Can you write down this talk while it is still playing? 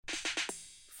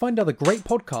Find other great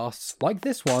podcasts like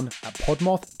this one at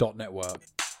podmoth.network.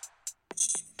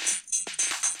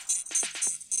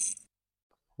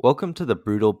 Welcome to the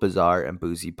Brutal, Bizarre, and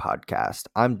Boozy podcast.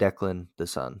 I'm Declan, the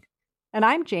son. And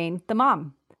I'm Jane, the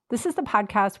mom. This is the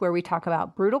podcast where we talk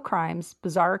about brutal crimes,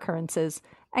 bizarre occurrences,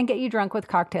 and get you drunk with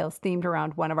cocktails themed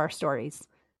around one of our stories.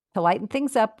 To lighten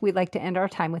things up, we'd like to end our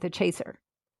time with a chaser.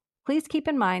 Please keep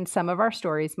in mind some of our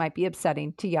stories might be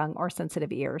upsetting to young or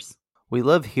sensitive ears. We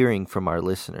love hearing from our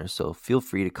listeners, so feel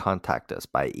free to contact us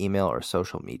by email or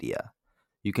social media.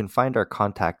 You can find our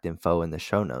contact info in the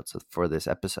show notes for this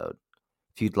episode.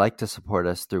 If you'd like to support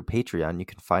us through Patreon, you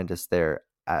can find us there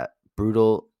at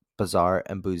Brutal, Bizarre,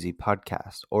 and Boozy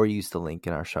Podcast, or use the link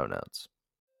in our show notes.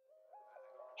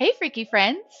 Hey, Freaky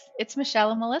friends! It's Michelle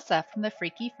and Melissa from the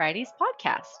Freaky Fridays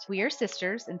podcast. We are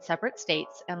sisters in separate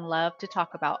states and love to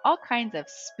talk about all kinds of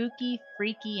spooky,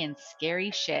 freaky, and scary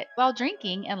shit while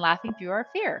drinking and laughing through our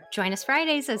fear. Join us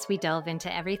Fridays as we delve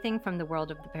into everything from the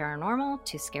world of the paranormal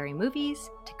to scary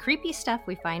movies to creepy stuff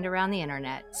we find around the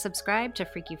internet. Subscribe to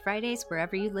Freaky Fridays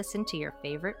wherever you listen to your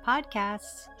favorite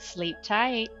podcasts. Sleep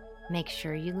tight. Make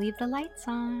sure you leave the lights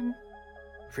on.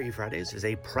 Freaky Fridays is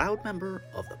a proud member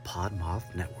of the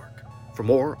Podmoth Network. For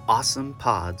more awesome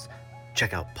pods,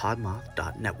 check out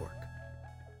podmoth.network.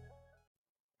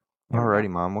 Alrighty,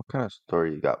 Mom, what kind of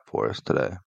story you got for us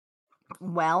today?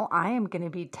 Well, I am going to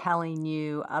be telling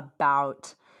you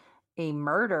about a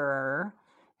murderer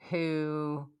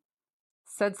who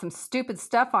said some stupid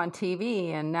stuff on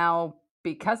TV, and now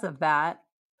because of that,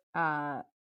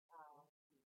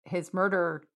 his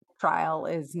murder trial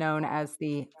is known as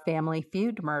the Family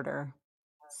Feud murder.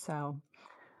 So,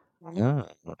 Yeah,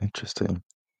 interesting.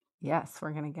 yes,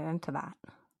 we're going to get into that.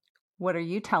 What are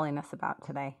you telling us about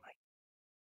today?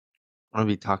 I'm going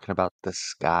to be talking about the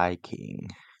Sky King.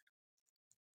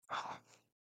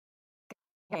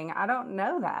 King, I don't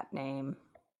know that name.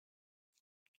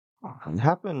 It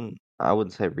happened, I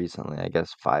wouldn't say recently, I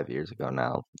guess 5 years ago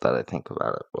now that I think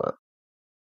about it, but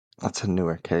that's a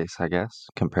newer case, I guess,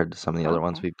 compared to some of the other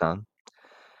ones Okay. we've done.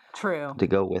 True. To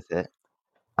go with it,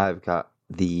 I've got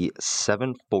the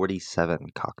 747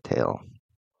 cocktail.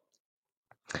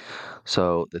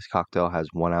 So this cocktail has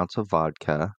 1 ounce of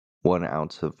vodka, 1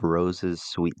 ounce of Rose's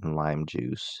sweetened lime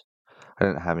juice. I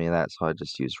didn't have any of that, so I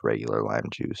just used regular lime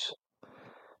juice.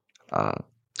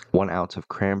 1 ounce of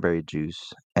cranberry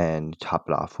juice, and top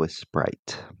it off with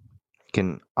Sprite. You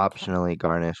can optionally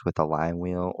garnish with a lime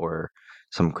wheel or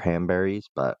some cranberries,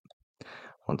 but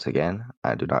once again,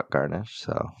 I do not garnish,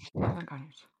 so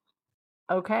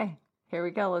Okay, here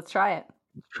we go. Let's try it.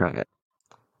 try it.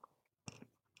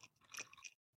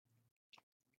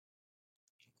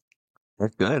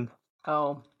 That's good.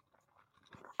 Oh,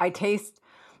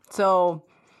 so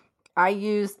I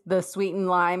used the sweetened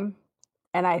lime,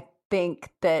 and I think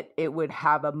that it would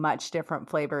have a much different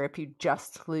flavor if you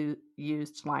just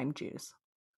used lime juice.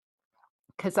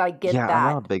 Because I get Yeah, that.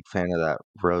 I'm not a big fan of that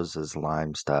Rose's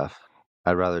lime stuff.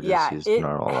 I'd rather just use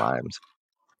normal limes.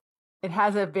 It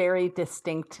has a very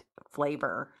distinct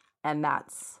flavor, and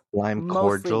that's Lime mostly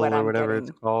cordial what or I'm whatever getting.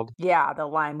 it's called. Yeah, the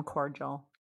lime cordial.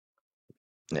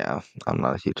 Yeah, I'm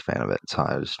not a huge fan of it, so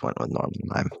I just went with normal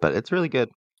lime. But it's really good.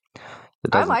 It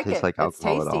I doesn't like taste it. like It's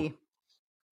alcohol at all. tasty.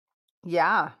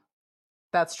 Yeah,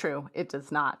 that's true. It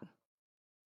does not.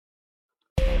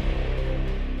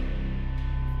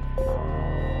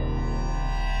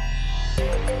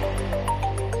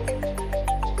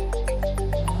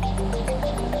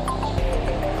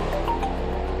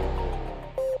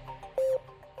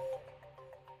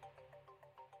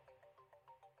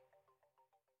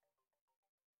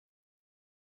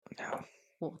 Yeah.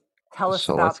 Well, tell us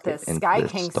So let's about get this into Sky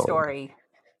this King story. story.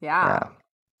 Yeah.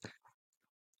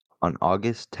 On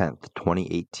August 10th,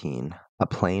 2018, a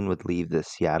plane would leave the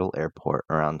Seattle airport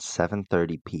around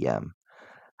 7:30 p.m.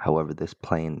 However, this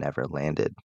plane never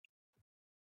landed.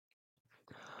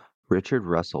 Richard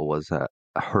Russell was a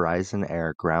Horizon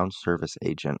Air ground service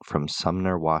agent from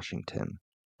Sumner, Washington.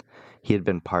 He had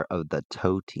been part of the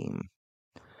tow team.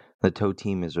 The tow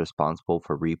team is responsible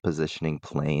for repositioning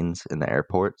planes in the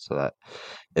airport so that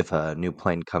if a new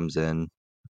plane comes in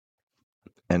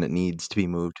and it needs to be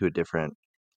moved to a different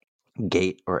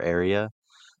gate or area,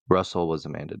 Russell was the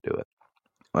man to do it.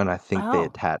 And I think they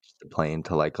attached the plane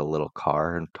to like a little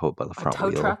car and towed by the front tow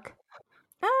wheel. truck?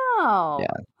 Oh,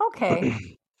 Yeah.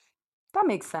 okay. That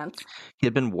makes sense. He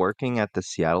had been working at the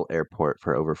Seattle airport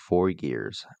for over 4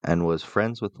 years and was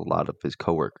friends with a lot of his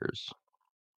coworkers.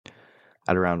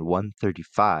 At around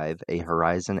 1:35, a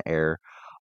Horizon Air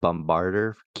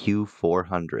Bombardier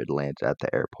Q400 landed at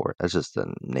the airport. That's just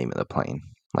the name of the plane,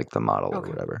 like the model or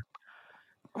whatever.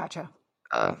 Gotcha.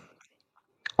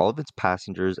 All of its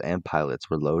passengers and pilots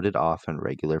were loaded off in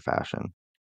regular fashion.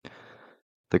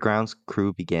 The grounds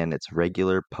crew began its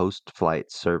regular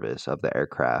post-flight service of the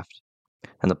aircraft,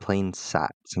 and the plane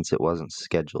sat since it wasn't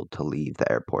scheduled to leave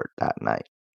the airport that night.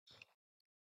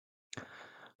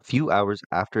 A few hours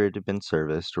after it had been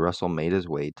serviced, Russell made his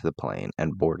way to the plane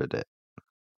and boarded it.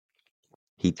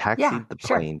 He Yeah, taxied the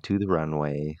sure. plane to the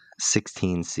runway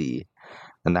 16C,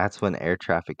 and that's when air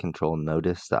traffic control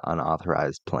noticed the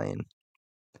unauthorized plane.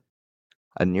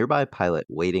 A nearby pilot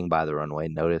waiting by the runway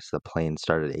noticed the plane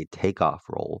started a takeoff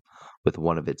roll with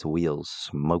one of its wheels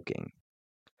smoking,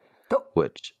 Th-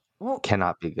 which well,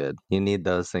 cannot be good. You need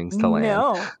those things to land.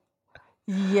 no.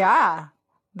 Yeah,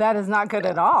 that is not good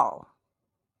at all.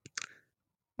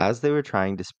 As they were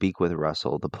trying to speak with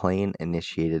Russell, the plane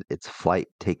initiated its flight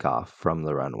takeoff from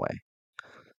the runway.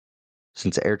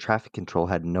 Since air traffic control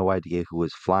had no idea who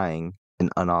was flying an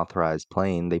unauthorized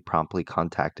plane, they promptly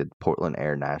contacted Portland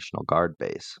Air National Guard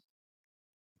Base.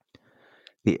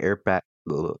 The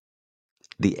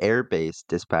air base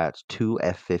dispatched 2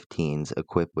 F-15s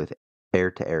equipped with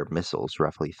air-to-air missiles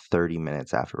roughly 30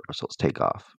 minutes after Russell's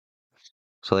takeoff.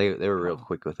 So they were real Oh.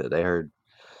 quick with it. They heard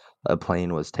a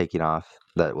plane was taking off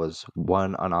that was,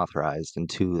 one, unauthorized, and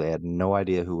two, they had no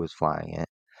idea who was flying it.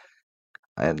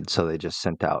 And so they just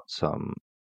sent out some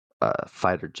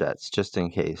fighter jets just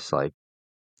in case, like,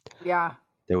 Yeah,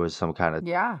 there was some kind of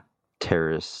yeah,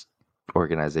 terrorist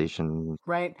organization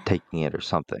right. taking it or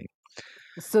something.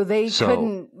 So they So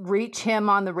couldn't reach him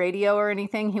on the radio or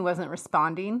anything? He wasn't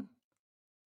responding?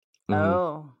 mhm,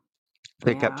 Oh,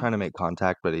 they kept yeah. trying to make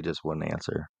contact, but he just wouldn't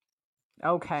answer.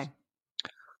 Okay.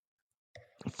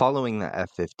 Following the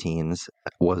F-15s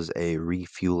was a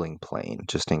refueling plane,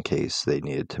 just in case they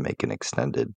needed to make an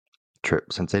extended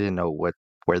trip, since they didn't know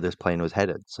where this plane was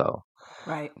headed. So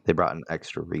Right. they brought an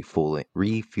extra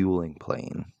refueling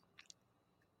plane.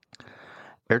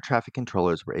 Air traffic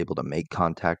controllers were able to make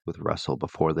contact with Russell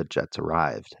before the jets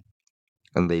arrived,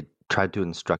 and they tried to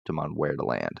instruct him on where to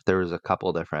land. There was a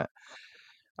couple different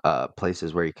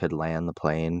places where you could land the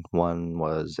plane. One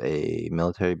was a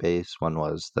military base, one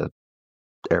was the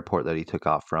airport that he took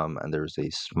off from, and there was a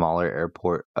smaller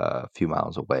airport a few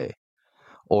miles away.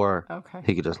 Or Okay.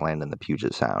 he could just land in the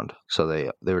Puget Sound. So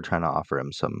they were trying to offer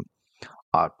him some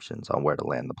options on where to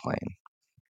land the plane.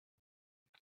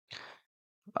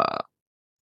 Uh,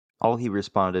 all he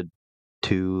responded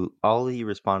to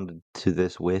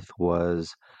this with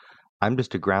was, "I'm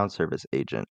just a ground service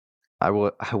agent. I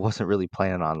wasn't really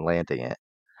planning on landing it."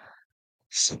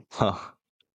 So,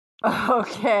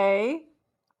 Okay.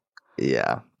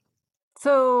 yeah.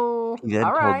 So, He then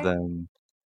all told right. them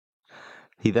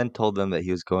that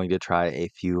he was going to try a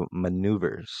few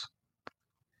maneuvers.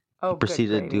 He Oh, good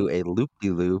proceeded to do gravy. a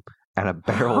loop-de-loop and a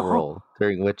barrel roll,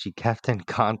 during which he kept in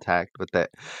contact with the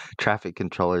traffic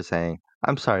controller saying,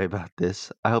 "I'm sorry about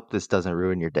this. I hope this doesn't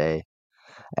ruin your day."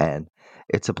 And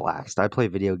it's a blast. I play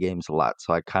video games a lot,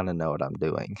 so I kind of know what I'm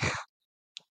doing.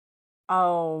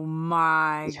 Oh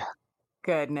my Yeah.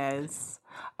 goodness.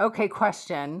 Okay,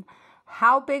 question.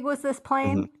 How big was this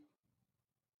Mhm. plane?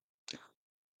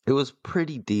 It was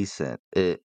pretty decent.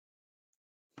 It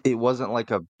wasn't like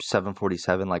a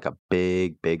 747, like a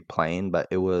big plane, but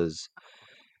it was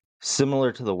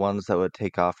similar to the ones that would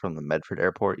take off from the Medford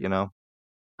airport,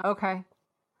 Okay.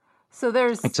 So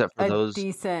there's except for a those,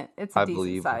 it's a I decent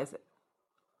believe, size.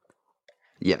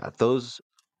 yeah, those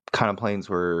kind of planes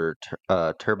were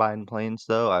turbine planes,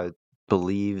 though. I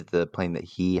believe the plane that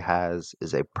he has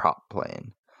is a prop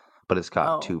plane, but it's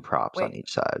got Oh, 2 props on wait.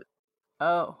 each side.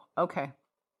 Oh, okay.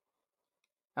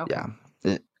 Okay. Yeah,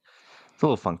 it's a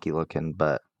little funky looking,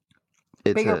 but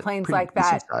it's Bigger a planes pretty like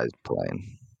decent that. sized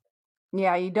plane.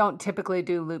 Yeah, you don't typically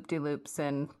do loop-de-loops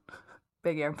in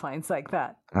big airplanes like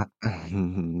that.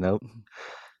 Nope.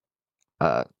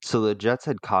 So the Jets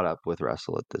had caught up with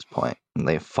Russell at this point, and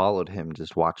they followed him,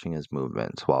 just watching his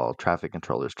movements while traffic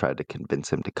controllers tried to convince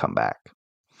him to come back.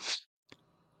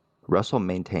 Russell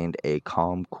maintained a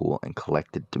calm, cool, and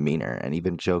collected demeanor, and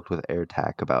even joked with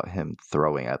AirTac about him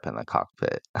throwing up in the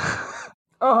cockpit.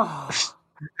 Oh,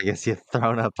 I guess he had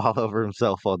thrown up all over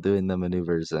himself while doing the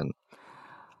maneuvers, and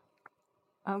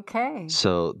okay.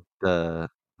 so the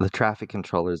traffic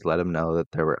controllers let him know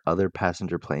that there were other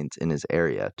passenger planes in his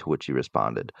area, to which he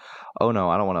responded, "Oh no,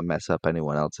 I don't want to mess up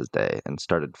anyone else's day," and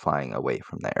started flying away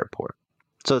from the airport.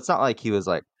 So it's not like he was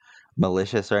like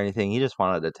malicious or anything. He just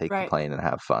wanted to take the Right. plane and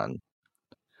have fun.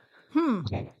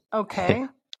 Okay.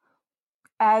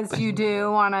 As you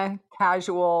do on a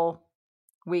casual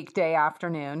weekday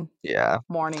afternoon, Yeah.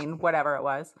 morning, whatever it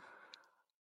was.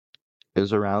 It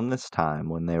was around this time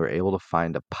when they were able to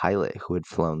find a pilot who had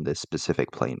flown this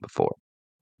specific plane before.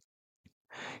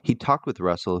 He talked with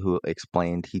Russell, who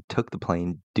explained he took the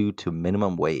plane due to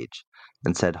minimum wage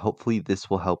and said hopefully this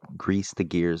will help grease the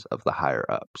gears of the higher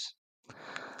ups.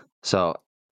 So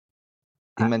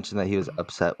he Uh, mentioned that he was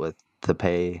upset with the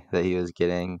pay that he was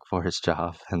getting for his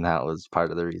job, and that was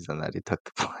part of the reason that he took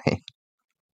the plane.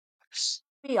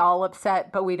 We all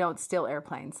upset, but we don't steal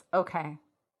airplanes. Okay.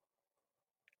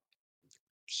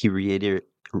 He reiterated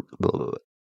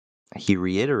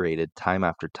time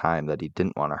after time that he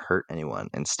didn't want to hurt anyone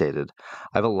and stated,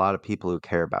 I have a lot of people who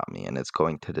care about me, and it's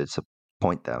going to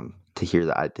disappoint them to hear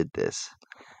that I did this.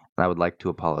 And I would like to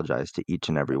apologize to each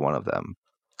and every one of them.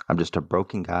 I'm just a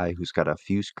broken guy who's got a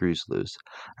few screws loose,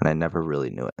 and I never really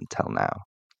knew it until now.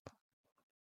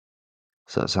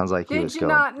 So it sounds like he Did was you going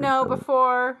not through know some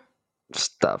before?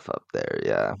 stuff up there,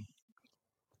 yeah.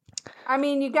 I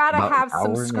mean, you got to About an have some hour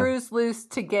and a screws loose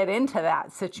to get into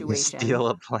that situation. steal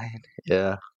a plane.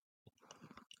 Yeah.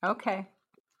 Okay.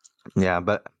 Yeah,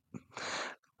 but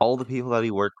all the people that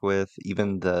he worked with,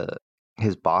 even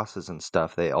his bosses and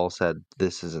stuff, they all said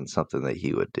this isn't something that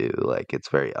he would do. Like it's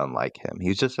very unlike him.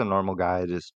 He's just a normal guy,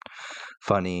 just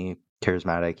funny,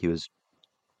 charismatic.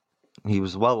 He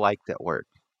was well liked at work.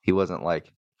 He wasn't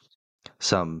like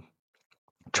some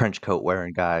trench coat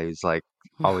wearing guy who's like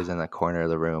always in the corner of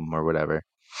the room or whatever.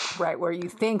 Right, where you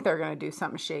think they're going to do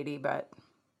something shady, but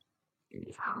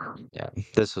Yeah,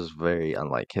 this was very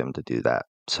unlike him to do that.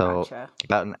 So gotcha.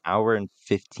 about an hour and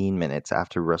 15 minutes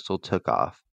after Russell took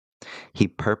off, he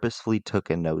purposefully took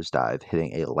a nosedive,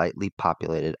 hitting a lightly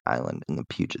populated island in the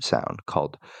Puget Sound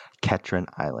called Ketron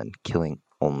Island, killing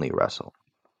only Russell.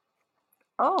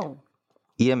 Oh,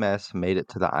 EMS made it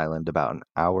to the island about an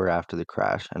hour after the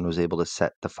crash and was able to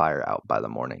set the fire out by the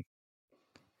morning.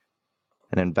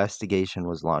 An investigation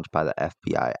was launched by the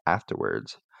FBI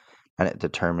afterwards, and it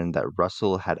determined that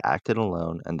Russell had acted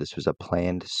alone and this was a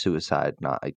planned suicide,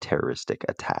 not a terroristic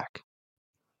attack.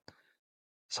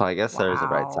 So I guess there is a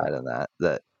bright side wow. in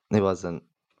that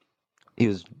he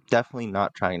was definitely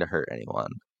not trying to hurt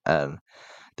anyone. And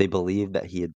they believed that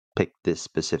he had picked this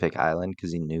specific island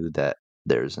because he knew that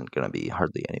there isn't going to be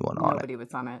hardly anyone on it. Nobody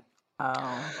was on it.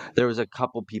 Oh, There was a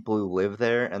couple people who lived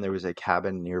there, and there was a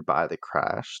cabin nearby the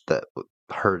crash that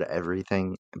heard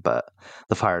everything, but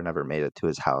the fire never made it to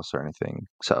his house or anything.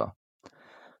 So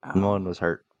no one oh. was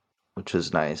hurt, which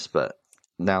was nice. But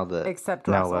now Except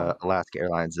Russell. Alaska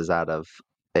Airlines is out of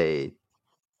a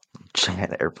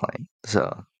giant airplane, so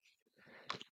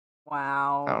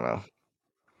I don't Wow. know.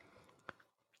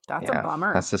 That's a Yeah,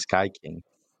 bummer. that's the Sky King.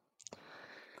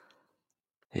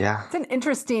 Yeah, It's an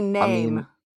interesting I mean, name.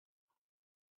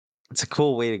 it's a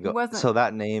cool way to He go. wasn't, So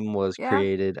that name was yeah.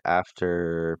 created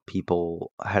after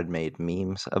people had made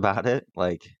memes about it,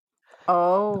 like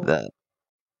Oh, the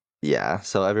yeah.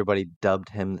 So everybody dubbed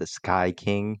him the Sky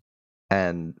King,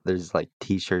 and there's like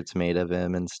T-shirts made of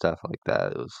him and stuff like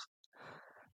that. It was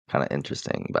kind of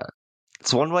interesting, but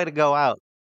it's one way to go out.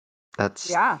 That's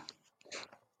yeah.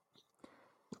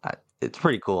 it's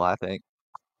pretty cool, I think.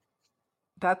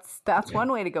 That's Yeah.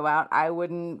 one way to go out. I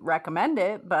wouldn't recommend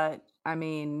it, but I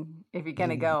mean, if you're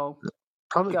gonna go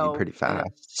Probably be pretty in a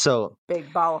fast. So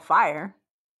big ball of fire.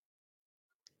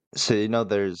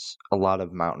 there's a lot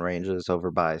of mountain ranges over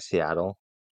by Seattle,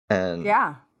 and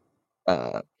Yeah.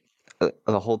 uh,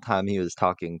 the whole time he was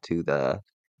talking to the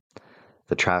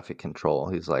traffic control,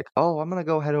 he's like, "Oh, I'm gonna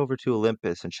go head over to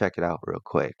Olympus and check it out real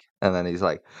quick." And then he's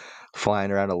like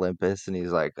flying around Olympus, and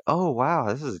he's like, "Oh wow,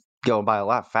 this is going by a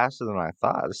lot faster than I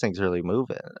thought. This thing's really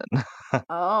moving."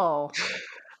 Oh,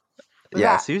 was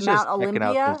Yeah, that so he was Mount just checking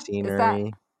out the Olympia? Is that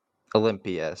scenery.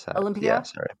 Olympia, yeah, Olympia?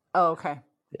 sorry, Oh, okay.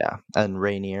 yeah, and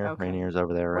Rainier. Okay. Rainier's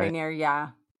over there, right? Rainier,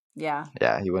 yeah. Yeah.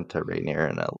 Yeah, he went to Rainier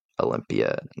and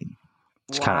Olympia and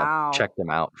just kind of Wow. checked them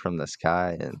out from the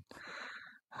sky. And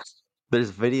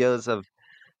there's videos of,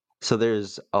 so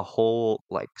there's a whole,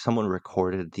 like, someone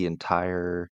recorded the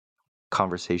entire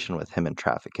conversation with him in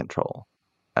traffic control,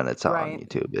 and it's out on Right.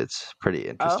 YouTube. It's pretty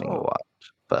interesting to Oh.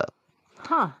 watch, but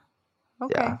Huh.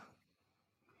 Okay. yeah.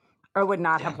 I would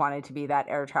not Yeah. have wanted to be that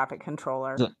air traffic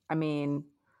controller. Yeah. I mean,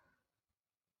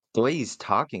 The way he's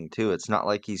talking too, it's not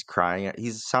like he's crying. He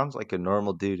sounds like a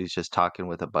normal dude who's just talking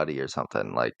with a buddy or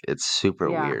something. Like it's super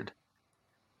yeah. weird.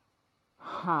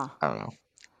 Huh. I don't know.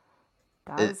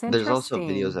 That is There's also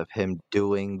interesting. videos of him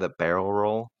doing the barrel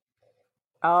roll.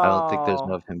 I don't think there's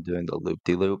no Oh. of him doing the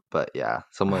loop-de-loop, but yeah,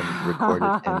 someone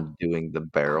recorded him doing the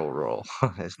barrel roll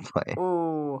on his plane.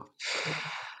 Ooh.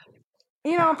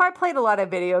 You know, if I played a lot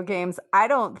of video games, I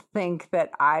don't think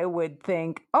that I would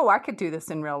think, oh, I could do this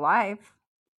in real life.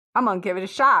 I'm going to give it a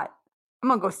shot. I'm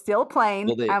going to go steal a plane.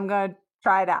 Well, I'm going to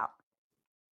try it out.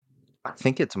 I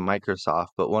think it's Microsoft,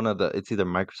 but it's either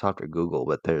Microsoft or Google,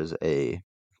 but there's a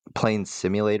plane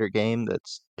simulator game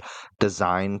that's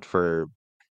designed for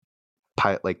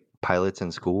pilots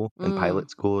in school and Mm. pilot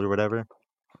school or whatever.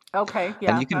 Okay, And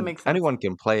yeah, that makes sense. anyone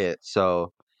can play it.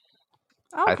 So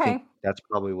I think Okay, that's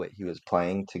probably what he was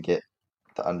playing to get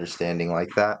the understanding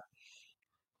like that.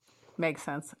 makes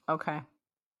sense. Okay.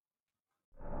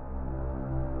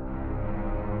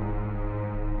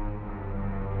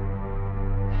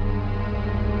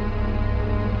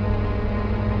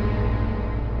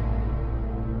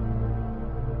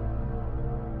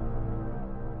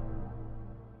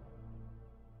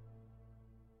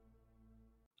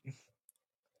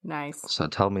 Nice. So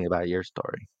tell me about your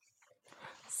story.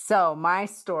 So, my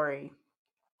story.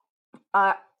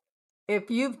 If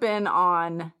you've been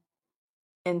on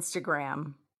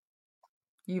Instagram,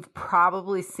 you've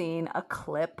probably seen a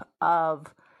clip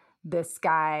of this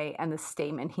guy and the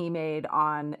statement he made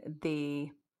on the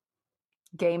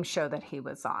game show that he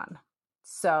was on.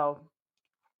 So,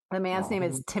 the man's name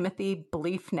is Timothy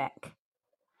Bliefnick.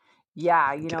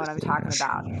 Yeah, you know what I'm talking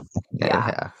about. Yeah.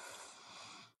 Yeah.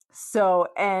 So,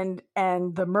 and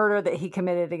the murder that he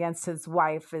committed against his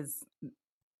wife is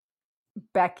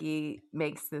Becky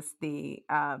makes this the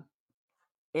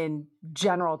in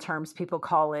general terms, people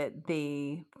call it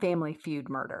the Family Feud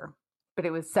murder, but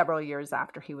it was several years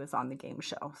after he was on the game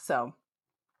show. So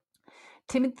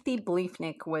Timothy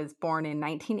Bliefnick was born in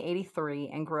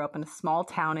 1983 and grew up in a small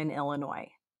town in Illinois.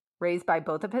 Raised by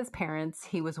both of his parents,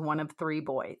 he was one of 3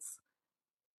 boys.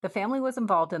 The family was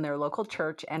involved in their local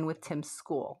church and with Tim's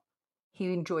school.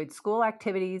 He enjoyed school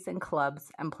activities and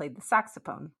clubs and played the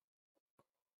saxophone.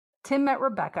 Tim met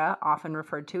Rebecca, often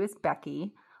referred to as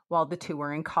Becky, while the two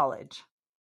were in college.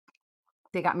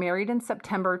 They got married in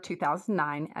September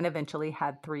 2009 and eventually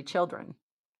had 3 children.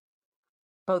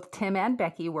 Both Tim and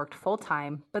Becky worked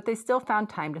full-time, but they still found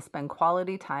time to spend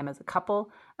quality time as a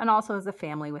couple and also as a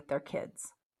family with their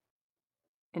kids.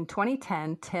 In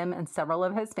 2010, Tim and several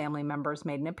of his family members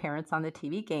made an appearance on the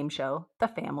TV game show, The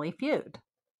Family Feud.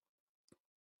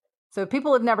 So if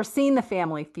people have never seen The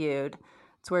Family Feud,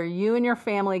 it's where you and your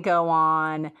family go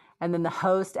on, and then the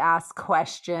host asks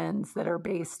questions that are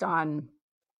based on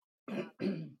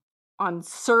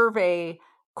survey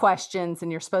questions,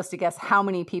 and you're supposed to guess how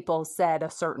many people said a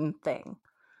certain thing.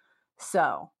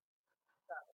 So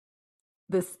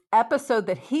this episode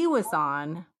that he was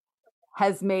on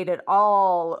has made it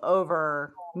all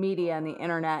over media and the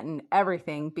internet and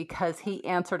everything because he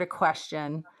answered a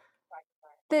question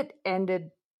that ended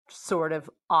sort of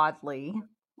oddly,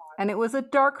 and it was a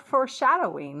dark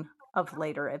foreshadowing of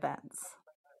later events.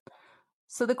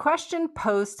 So the question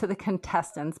posed to the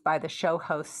contestants by the show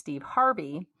host Steve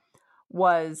Harvey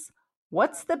was,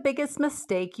 "What's the biggest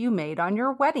mistake you made on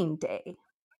your wedding day?"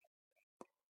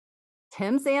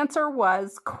 Tim's answer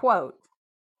was, quote,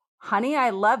 "Honey, I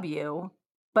love you,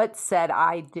 but said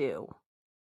I do,"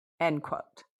 end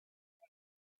quote.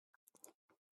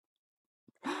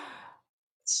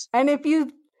 And if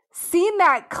you've seen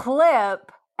that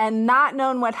clip and not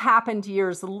known what happened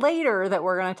years later that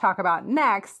we're going to talk about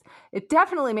next, it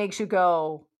definitely makes you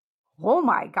go, oh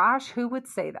my gosh, who would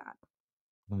say that?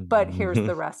 But here's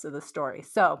the rest of the story.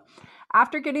 So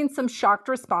after getting some shocked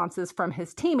responses from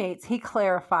his teammates, he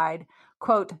clarified,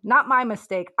 quote, "Not my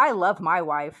mistake. I love my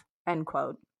wife," end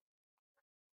quote.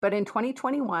 But in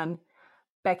 2021,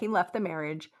 Becky left the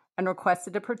marriage and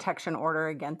requested a protection order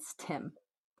against Tim.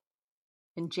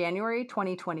 In January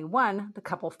 2021, the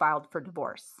couple filed for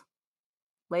divorce.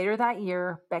 Later that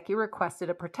year, Becky requested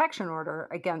a protection order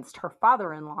against her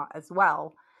father-in-law as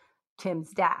well,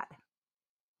 Tim's dad.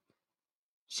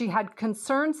 She had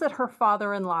concerns that her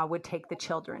father-in-law would take the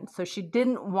children, so she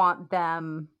didn't want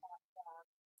them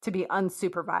to be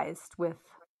unsupervised with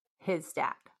his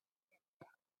dad.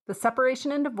 The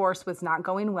separation and divorce was not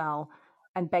going well,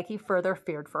 and Becky further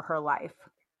feared for her life.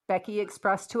 Becky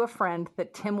expressed to a friend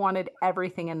that Tim wanted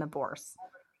everything in the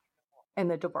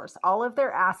divorce, all of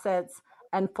their assets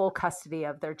and full custody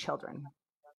of their children.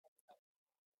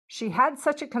 She had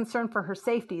such a concern for her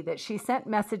safety that she sent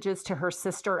messages to her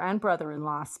sister and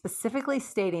brother-in-law specifically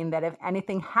stating that if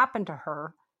anything happened to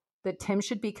her, that Tim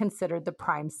should be considered the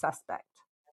prime suspect.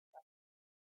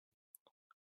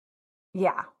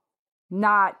 Yeah,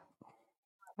 that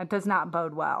does not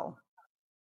bode well.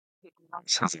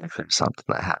 Sounds like there's something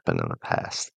that happened in the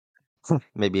past.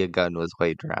 Maybe a gun was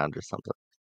waved around or something.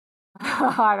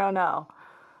 I don't know.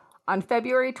 On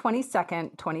February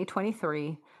 22nd,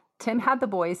 2023, Tim had the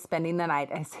boys spending the night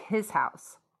at his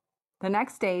house. The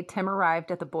next day, Tim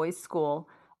arrived at the boys' school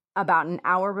about an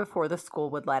hour before the school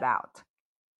would let out.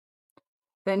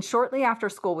 Then shortly after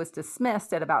school was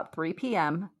dismissed at about 3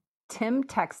 p.m., Tim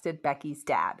texted Becky's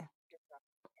dad.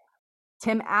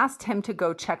 Tim asked him to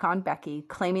go check on Becky,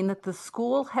 claiming that the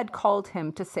school had called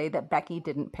him to say that Becky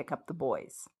didn't pick up the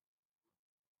boys.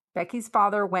 Becky's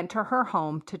father went to her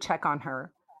home to check on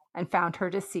her and found her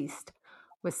deceased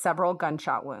with several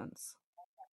gunshot wounds.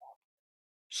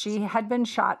 She had been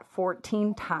shot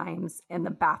 14 times in the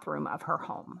bathroom of her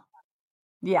home.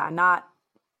 Yeah, not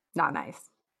nice.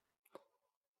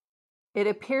 It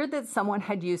appeared that someone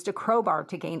had used a crowbar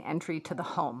to gain entry to the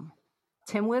home.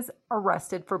 Tim was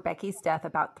arrested for Becky's death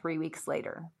about 3 weeks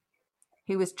later.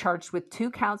 He was charged with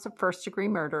 2 counts of first-degree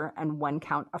murder and 1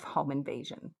 count of home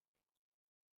invasion.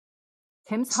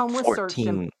 Tim's home was searched.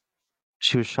 14.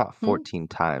 She was shot 14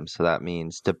 times, so that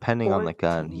means, depending on the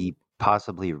gun, 14. he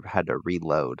possibly had to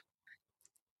reload.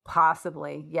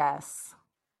 Possibly, yes.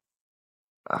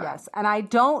 Yes, and I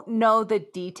don't know the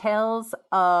details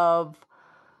of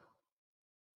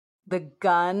the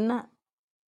gun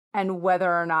and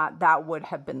whether or not that would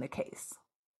have been the case.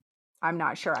 I'm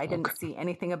not sure. I didn't see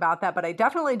anything about that, but I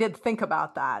definitely did think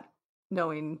about that,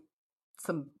 knowing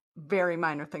some very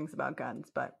minor things about guns.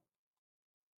 But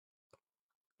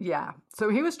yeah, so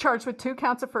he was charged with 2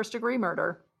 counts of first-degree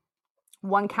murder,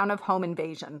 1 count of home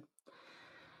invasion.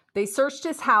 They searched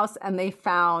his house and they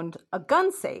found a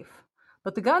gun safe,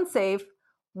 but the gun safe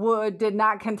did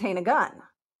not contain a gun.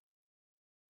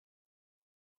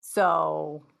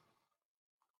 So,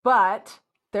 but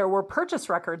there were purchase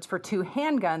records for 2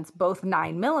 handguns, both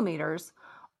 9mm.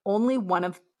 Only one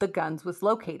of the guns was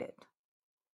located.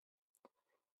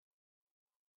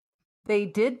 They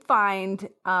did find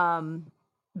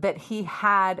that he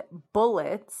had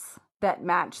bullets that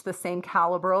matched the same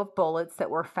caliber of bullets that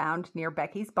were found near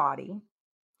Becky's body.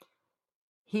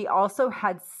 He also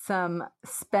had some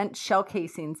spent shell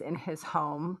casings in his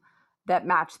home that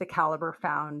matched the caliber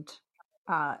found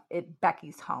at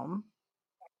Becky's home.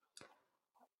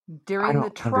 During the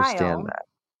trial, understand that.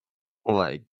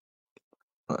 Like,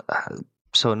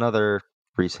 so another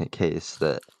recent case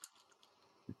that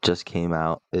just came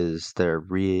out is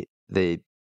they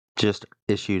just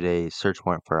issued a search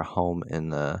warrant for a home in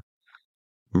the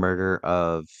murder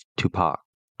of Tupac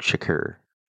Shakur.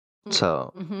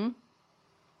 So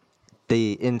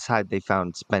they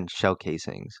found spent shell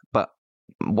casings. But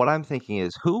what I'm thinking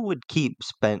is, who would keep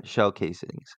spent shell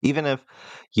casings? Even if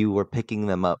you were picking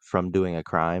them up from doing a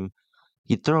crime,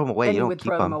 you'd throw them away. then You you don't would keep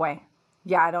throw them them. away.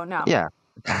 Yeah, I don't know. Yeah,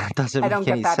 doesn't I make don't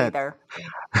get any that sense. either.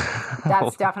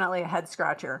 That's definitely a head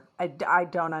scratcher. I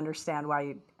don't understand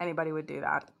why anybody would do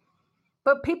that.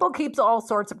 But people keep all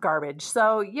sorts of garbage.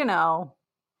 So,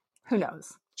 who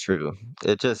knows? True.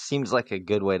 It just seems like a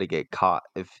good way to get caught.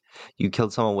 If you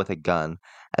killed someone with a gun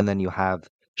and then you have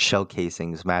shell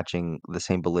casings matching the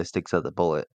same ballistics of the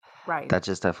bullet, Right. that's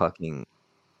just a fucking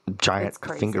giant It's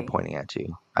crazy. finger pointing at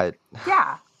you.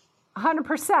 Yeah,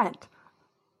 100%.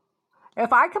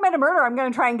 If I commit a murder, I'm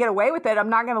going to try and get away with it. I'm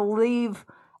not going to leave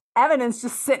evidence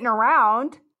just sitting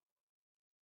around.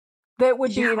 That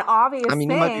would be an obvious thing. You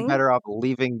might be better off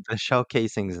leaving the shell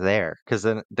casings there, because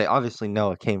then they obviously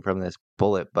know it came from this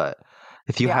bullet. But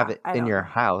if you have it in your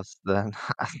house, then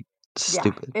it's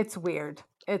stupid. It's weird.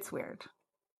 It's weird.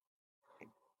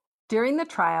 During the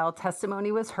trial,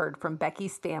 testimony was heard from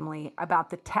Becky's family about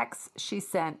the texts she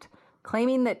sent,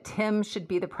 claiming that Tim should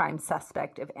be the prime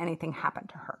suspect if anything happened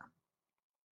to her.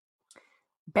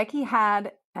 Becky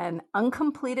had an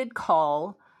uncompleted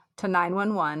call to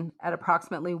 911 at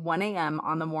approximately 1 a.m.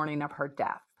 on the morning of her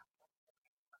death.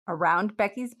 Around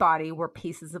Becky's body were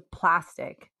pieces of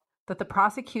plastic that the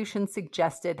prosecution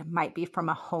suggested might be from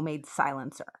a homemade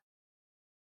silencer.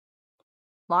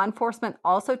 Law enforcement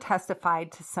also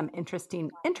testified to some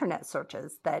interesting internet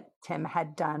searches that Tim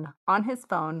had done on his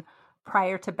phone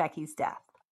prior to Becky's death.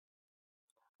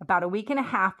 About a week and a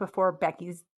half before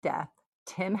Becky's death,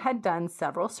 Tim had done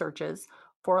several searches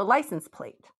for a license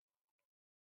plate.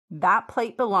 That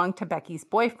plate belonged to Becky's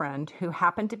boyfriend, who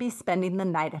happened to be spending the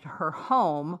night at her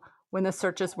home when the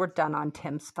searches were done on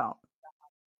Tim's phone.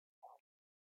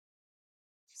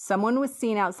 Someone was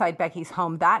seen outside Becky's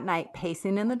home that night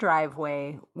pacing in the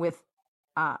driveway with,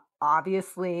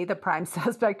 obviously, the prime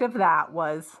suspect of that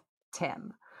was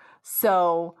Tim.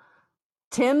 So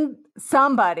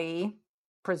somebody,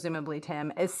 presumably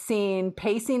Tim, is seen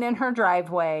pacing in her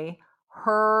driveway.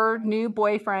 Her new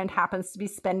boyfriend happens to be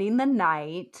spending the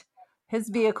night. His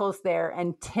vehicle's there,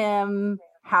 and Tim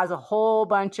has a whole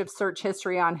bunch of search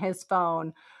history on his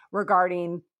phone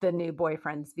regarding the new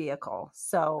boyfriend's vehicle.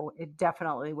 So it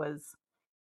definitely was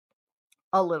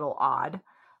a little odd.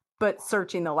 But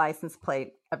searching the license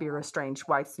plate of your estranged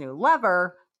wife's new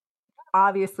lover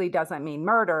obviously doesn't mean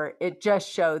murder. It just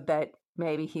showed that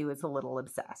maybe he was a little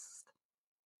obsessed.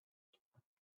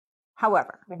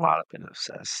 However, A lot of been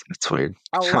obsessed. It's weird.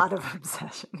 a lot of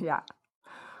obsession, yeah.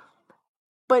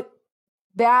 But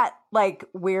that like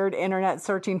weird internet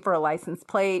searching for a license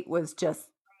plate was just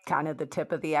kind of the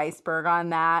tip of the iceberg on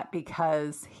that,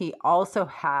 because he also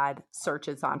had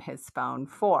searches on his phone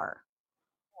for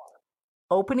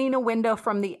opening a window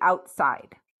from the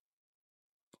outside,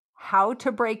 how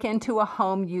to break into a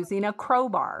home using a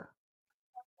crowbar,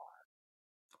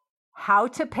 how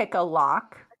to pick a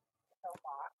lock,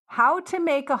 how to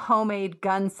make a homemade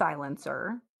gun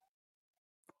silencer.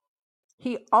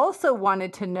 He also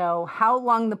wanted to know how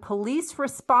long the police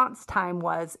response time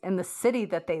was in the city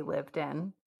that they lived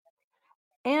in.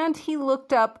 And he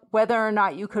looked up whether or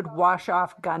not you could wash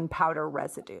off gunpowder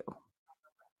residue.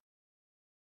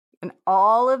 And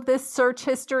all of this search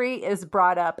history is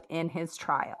brought up in his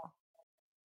trial.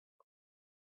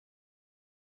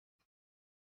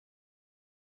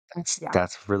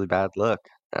 That's a really bad look.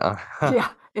 Yeah,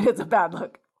 it is a bad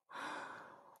look.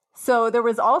 So there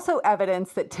was also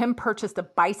evidence that Tim purchased a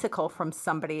bicycle from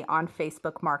somebody on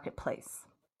Facebook Marketplace.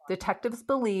 Detectives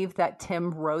believe that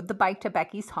Tim rode the bike to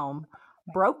Becky's home,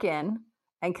 broke in,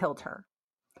 and killed her.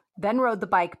 Then rode the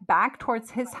bike back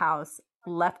towards his house,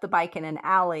 left the bike in an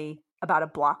alley about a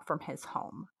block from his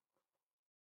home.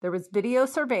 There was video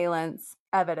surveillance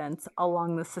evidence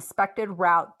along the suspected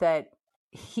route that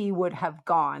he would have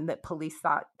gone, that police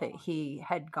thought that he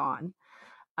had gone,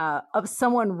 of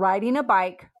someone riding a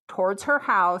bike towards her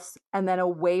house and then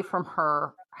away from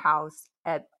her house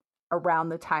at around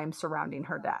the time surrounding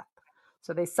her death.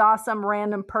 So they saw some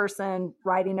random person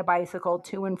riding a bicycle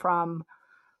to and from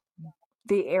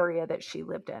the area that she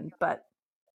lived in, but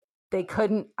they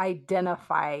couldn't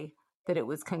identify that it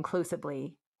was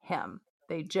conclusively him.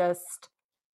 They just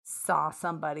saw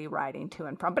somebody riding to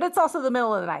and from. But it's also the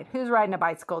middle of the night. Who's riding a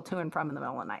bicycle to and from in the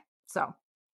middle of the night? So,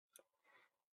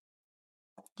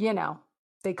 you know,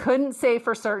 they couldn't say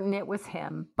for certain it was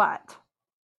him. But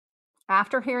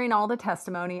after hearing all the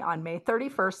testimony on May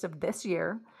 31st of this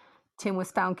year, Tim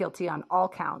was found guilty on all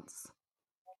counts.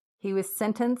 He was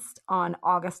sentenced on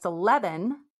August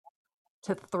 11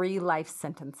 to 3 life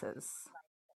sentences.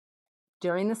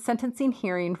 During the sentencing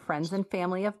hearing, friends and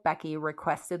family of Becky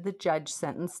requested the judge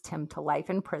sentence Tim to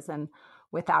life in prison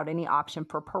without any option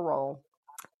for parole,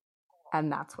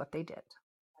 and that's what they did.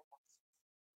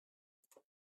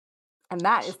 And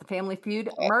that is the Family Feud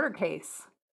murder case.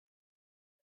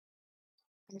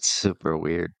 It's super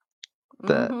weird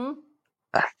that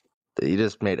you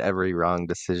just made every wrong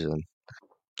decision.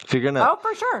 If you're gonna, Oh,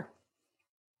 for sure.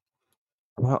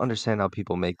 I don't understand how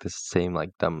people make the same like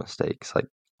dumb mistakes. Like,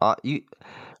 you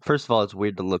first of all, it's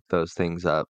weird to look those things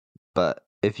up, but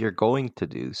if you're going to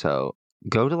do so,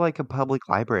 go to like a public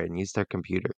library and use their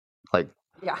computer. Like,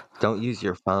 Yeah. don't use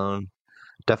your phone.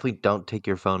 Definitely don't take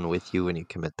your phone with you when you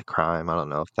commit the crime. I don't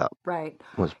know if that Right.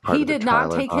 was part He of the did trial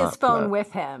not or take not, his phone but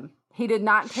with him. He did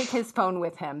not take his phone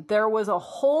with him. There was a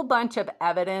whole bunch of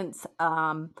evidence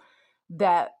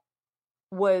that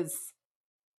was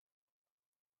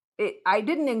I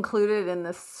didn't include it in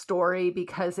the story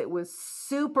because it was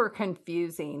super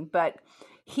confusing, but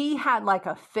he had like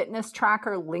a fitness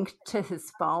tracker linked to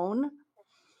his phone.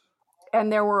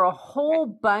 And there were a whole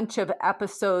bunch of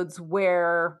episodes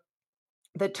where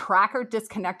the tracker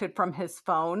disconnected from his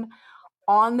phone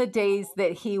on the days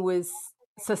that he was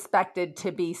suspected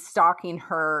to be stalking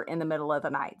her in the middle of the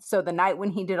night. So the night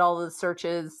when he did all the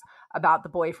searches about the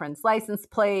boyfriend's license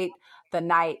plate, the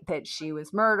night that she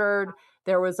was murdered,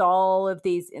 there was all of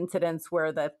these incidents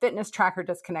where the fitness tracker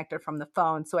disconnected from the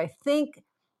phone. So I think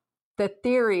the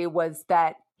theory was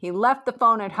that he left the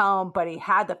phone at home, but he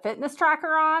had the fitness tracker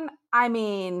on. I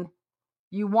mean,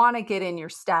 you want to get in your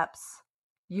steps.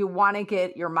 You want to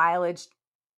get your mileage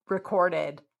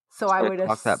recorded. So I would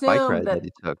talk that bike assume ride that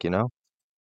he took, you know?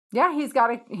 yeah, he's got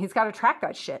to track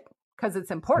that shit because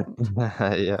it's important.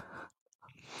 Yeah.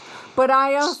 But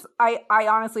I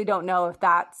honestly don't know if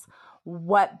that's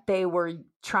what they were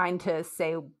trying to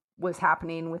say was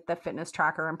happening with the fitness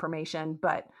tracker information,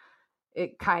 but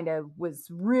it kind of was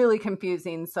really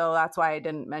confusing. So that's why I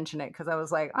didn't mention it, because I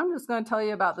was like, I'm just going to tell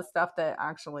you about the stuff that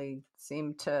actually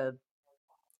seemed to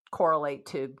correlate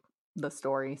to the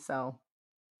story. So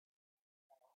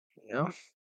Yeah.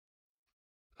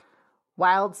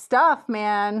 wild stuff,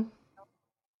 man.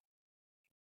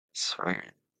 Swear.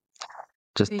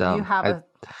 Just Do dumb. you have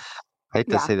I hate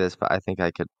to yeah. say this, but I think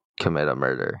I could commit a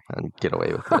murder and get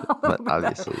away with it. But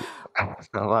obviously,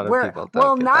 a lot of people don't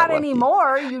well, get not that lucky.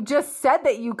 anymore. You just said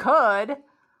that you could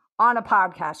on a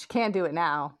podcast. You can't do it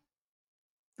now.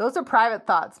 Those are private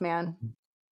thoughts, man.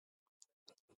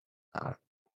 I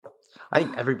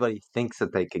think everybody thinks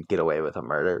that they could get away with a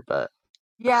murder, but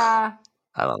Yeah.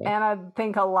 I don't know. And I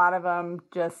think a lot of them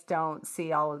just don't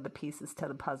see all of the pieces to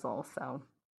the puzzle. So,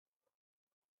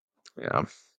 Yeah.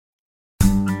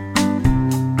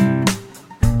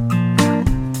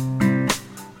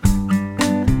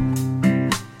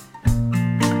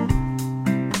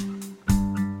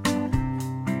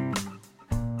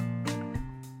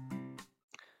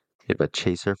 You have a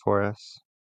chaser for us?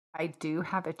 I do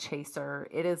have a chaser.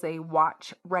 It is a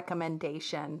watch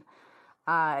recommendation.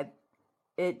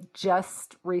 It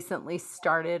just recently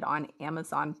started on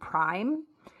Amazon Prime,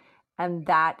 and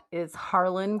that is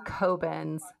Harlan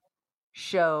Coben's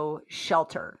show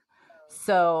Shelter.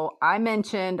 So I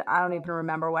mentioned, I don't even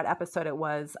remember what episode it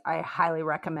was. I highly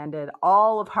recommended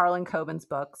all of Harlan Coben's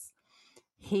books.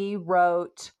 He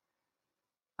wrote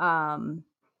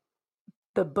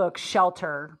the book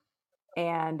Shelter,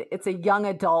 and it's a young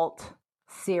adult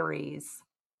series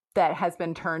that has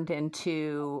been turned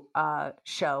into a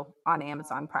show on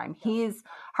Amazon Prime.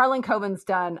 Harlan Coben's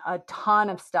done a ton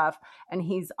of stuff, and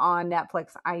he's on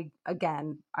Netflix.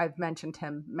 I've mentioned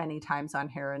him many times on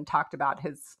here and talked about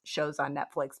his shows on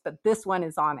Netflix, but this one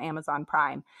is on Amazon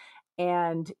Prime,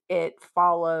 and it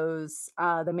follows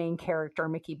the main character,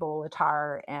 Mickey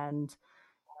Bolitar, and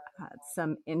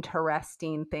some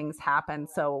interesting things happen.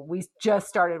 So we just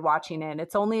started watching it.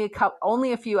 It's only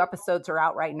a few episodes are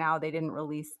out right now. They didn't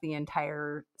release the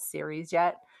entire series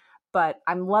yet, but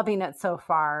I'm loving it so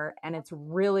far, and it's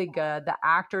really good. The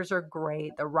actors are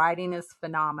great. The writing is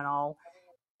phenomenal.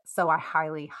 So I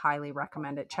highly, highly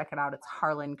recommend it. Check it out. It's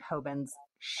Harlan Coben's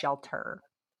Shelter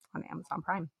on Amazon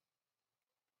Prime.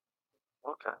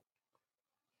 Okay.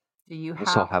 Do you I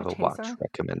also have have a a watch chaser?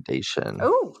 recommendation.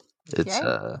 Oh, It's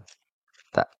yay.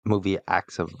 that movie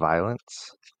Acts of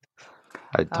Violence.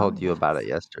 I told you about Yes. it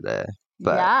yesterday,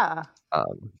 but Yeah.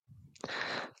 um,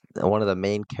 one of the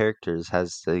main characters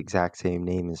has the exact same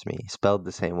name as me, spelled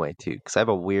the same way too. Because I have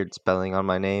a weird spelling on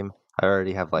my name. I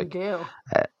already have You like do.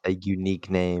 a unique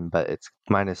name, but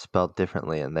mine is spelled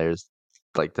differently. And there's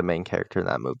like the main character in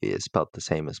that movie is spelled the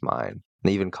same as mine.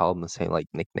 They even call him the same like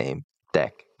nickname,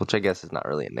 Deck, which I guess is not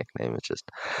really a nickname. It's just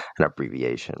an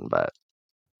abbreviation. But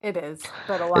It is,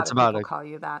 but a lot it's of about people a call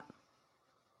you that.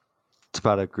 it's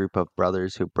about a group of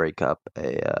brothers who break up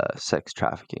a sex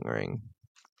trafficking ring.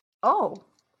 Oh,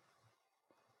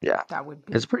 Yeah, that would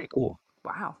be it's pretty cool.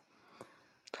 wow.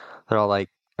 They're all like,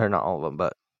 or not all of them,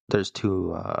 but there's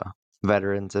two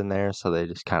veterans in there, so they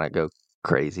just kind of go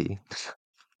crazy.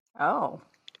 Oh,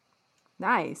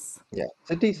 nice. Yeah,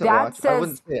 it's a decent Dad watch. I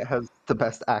wouldn't says say it has the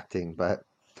best acting, but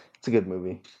it's a good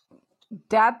movie.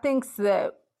 Dad thinks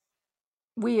that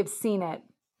we have seen it,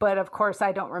 but of course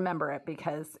I don't remember it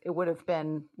because it would have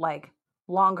been like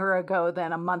longer ago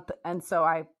than a month, and so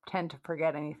I tend to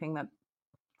forget anything that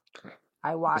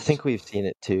I I watch. think we've seen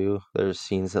it too. There's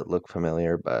scenes that look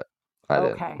familiar, but I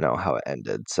didn't Okay, know how it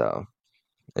ended, so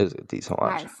it was a decent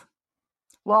watch. nice.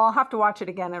 Well, I'll have to watch it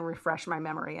again and refresh my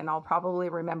memory, and I'll probably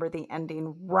remember the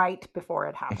ending right before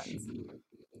it happens.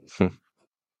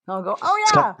 I'll go, oh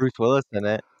It's got yeah, Bruce Willis in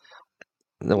it.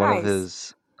 One of nice.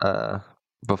 his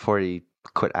before he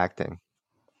quit acting.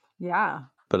 Yeah,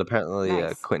 But apparently,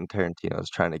 nice. Quentin Tarantino is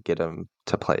trying to get him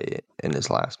to play it in his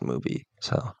last movie.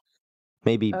 So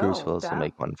maybe Bruce Oh, Willis will that,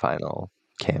 make one final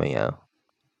cameo.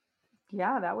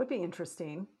 yeah, that would be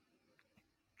interesting.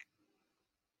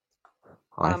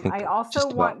 I think I that's also just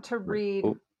about want to right. read.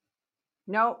 Oh,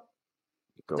 No,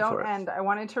 go don't for it. end. I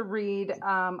wanted to read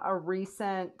a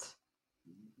recent.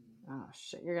 Oh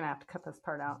shit! You're gonna have to cut this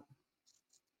part out.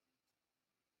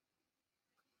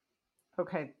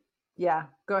 Okay. Yeah.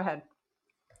 Go ahead.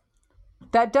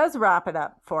 That does wrap it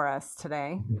up for us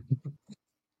today.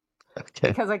 Okay.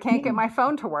 Because I can't get my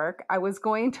phone to work. I was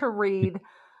going to read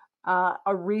a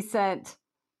recent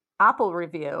Apple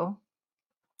review,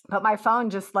 but my phone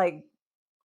just like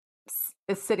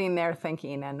is sitting there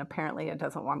thinking, and apparently it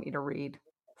doesn't want me to read.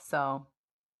 So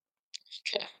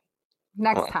Okay.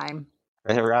 next Well, time.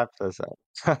 it wraps us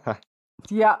up.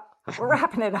 Yeah, we're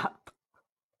wrapping it up.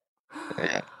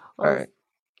 Yeah. All Well, right.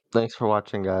 Thanks for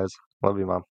watching, guys. Love you,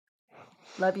 Mom.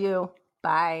 love you.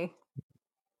 Bye.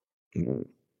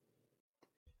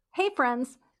 Hey,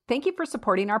 friends. Thank you for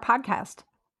supporting our podcast.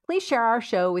 Please share our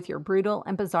show with your brutal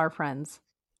and bizarre friends.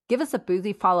 Give us a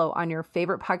boozy follow on your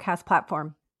favorite podcast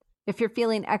platform. If you're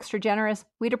feeling extra generous,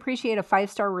 we'd appreciate a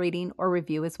 5-star rating or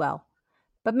review as well.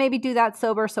 But maybe do that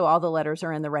sober so all the letters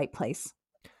are in the right place.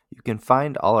 You can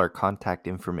find all our contact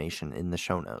information in the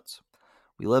show notes.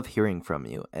 We love hearing from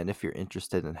you, and if you're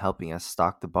interested in helping us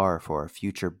stock the bar for our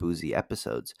future boozy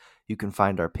episodes, you can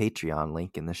find our Patreon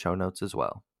link in the show notes as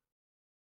well.